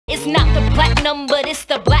It's not the platinum, but it's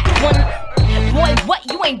the black one. Boy, what?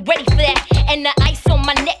 You ain't ready for that. And the ice on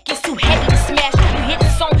my neck is too heavy to smash. You hear the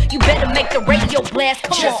song, you better make the radio blast.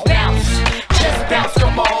 Come just on. Just bounce,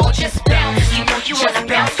 come on, just bounce. You know you wanna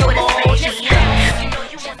bounce, come on, just bounce. You know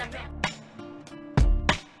you wanna bounce.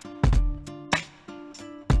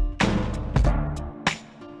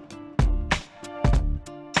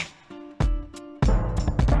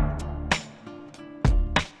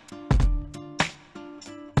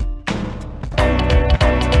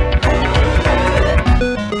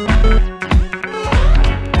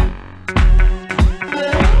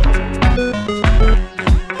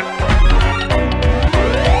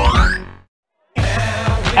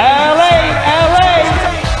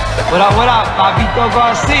 What up, Fabito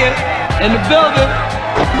Garcia in the building.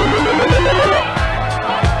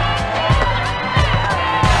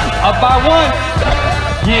 Up by one.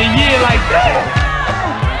 Yeah, like that.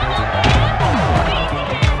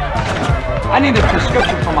 I need a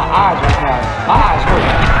prescription for my eyes right now. My eyes hurt.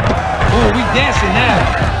 Ooh, we dancing now.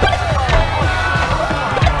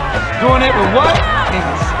 Doing it with what?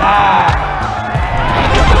 Nigga, style.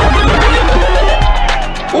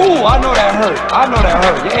 Ooh, I know that hurt. I know that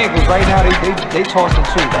hurt. Your ankles right now, they tossing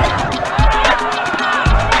too.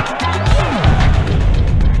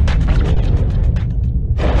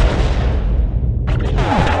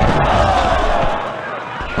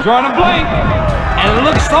 Drawing a blank, and it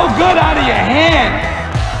looks so good out of your hand.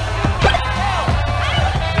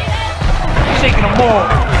 Shaking them off,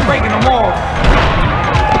 breaking them off.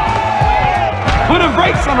 Putting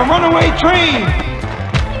brakes on a runaway train.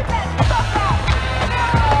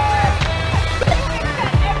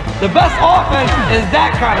 The best offense is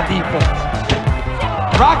that kind of defense.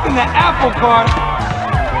 Rocking the apple cart.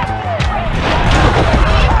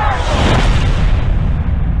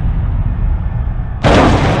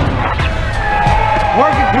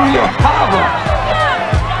 Working through your problems.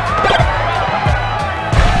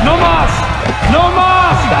 No mas! No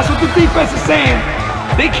mas! That's what the defense is saying.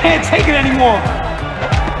 They can't take it anymore.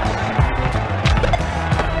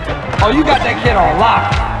 Oh, you got that kid on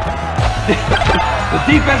lock. The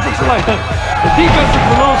defense looks like the defense looks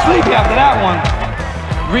a little sleepy after that one.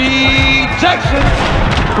 Rejection.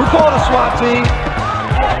 We call the SWAT team.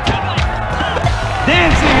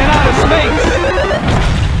 Dancing in outer space.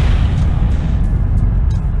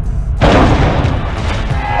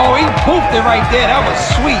 Oh, he pooped it right there. That was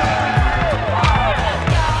sweet.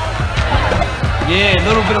 Yeah, a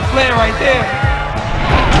little bit of flair right there.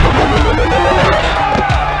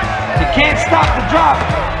 You can't stop the drop.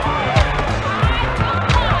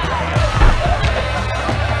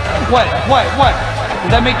 What?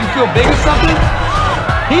 Does that make you feel big or something?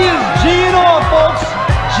 He is G'ing off, folks.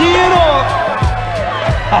 G'ing off.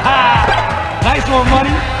 Nice one,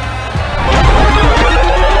 money.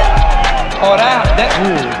 Oh,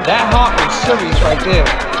 that honk was serious right there.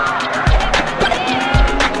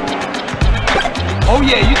 Oh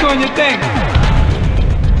yeah, you doing your thing.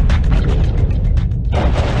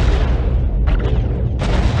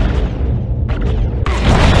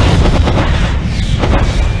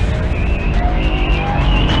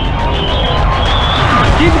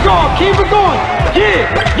 Keep it going. Yeah.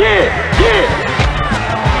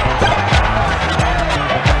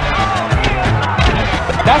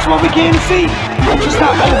 That's what we came to see. Just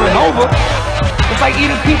not over and over. It's like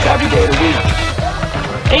eating pizza every day of the week.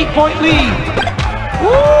 8-point lead.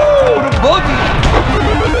 Woo, the boogie.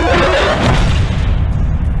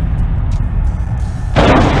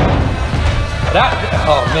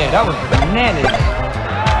 Oh man, that was bananas.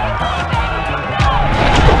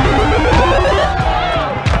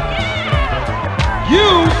 You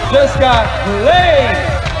just got played.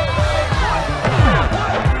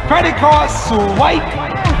 Credit card swipe.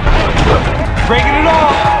 Breaking it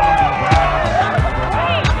off.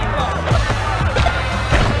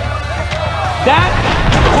 That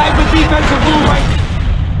type of defensive move right.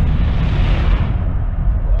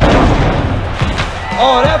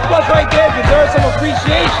 Oh, that plus right there deserves some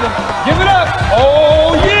appreciation. Give it up.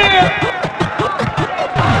 Oh yeah.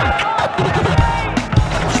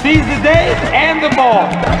 Seize the day and the ball.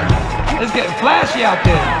 It's getting flashy out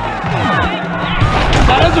there.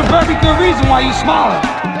 Now there's a very good reason why you're smiling,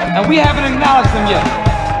 and we haven't acknowledged them yet.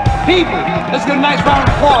 People, let's get a nice round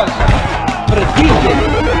of applause for the DJ.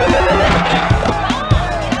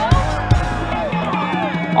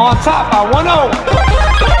 On top by 1-0.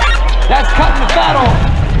 That's cutting the fat off.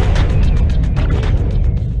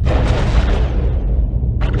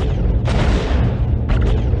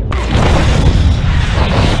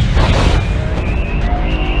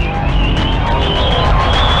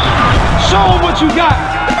 Show 'em what you got.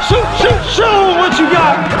 Show 'em what you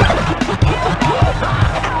got.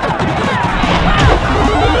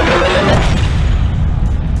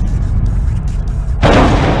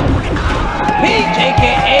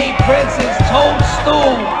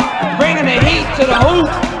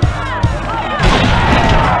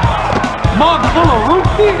 mug full of root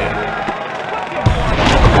beer.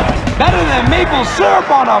 Better than maple syrup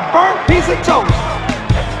on a burnt piece of toast.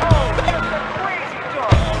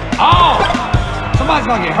 Oh! Somebody's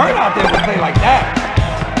gonna get hurt out there if we play like that.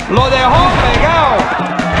 Lo dejo pegado.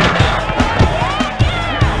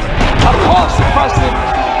 A cough suppressive.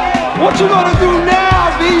 What you gonna do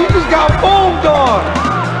now, B? You just got boomed on.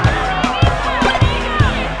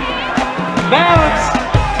 Balance.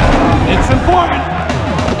 It's important.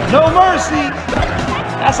 No mercy.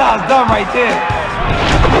 That's how it's done right there.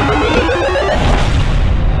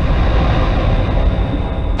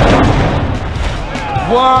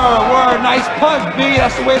 Word, nice punch, B.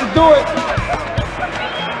 That's the way to do it.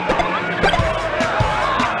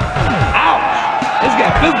 Ouch! It's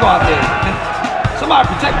getting physical out there. Somebody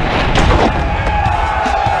protect me.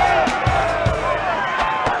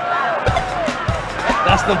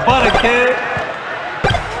 That's the butter, kid.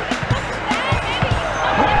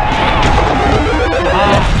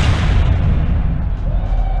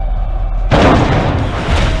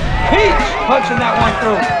 Peach punching that one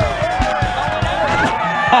through.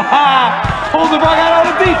 Pulls the rug out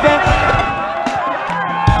of the defense.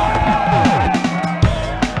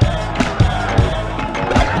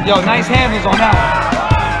 Yo, nice handles on that one.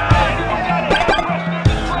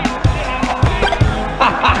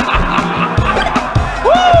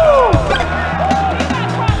 Woo!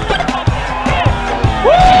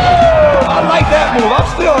 Woo! I like that move. I'm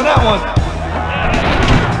still on that one.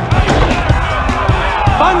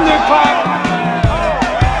 Thunderclap.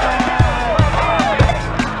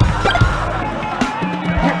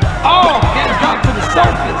 Oh, getting dropped to the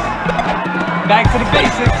surface. Back to the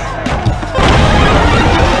basics.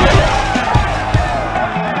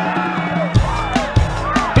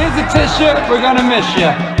 Here's a tissue. We're gonna miss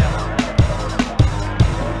you.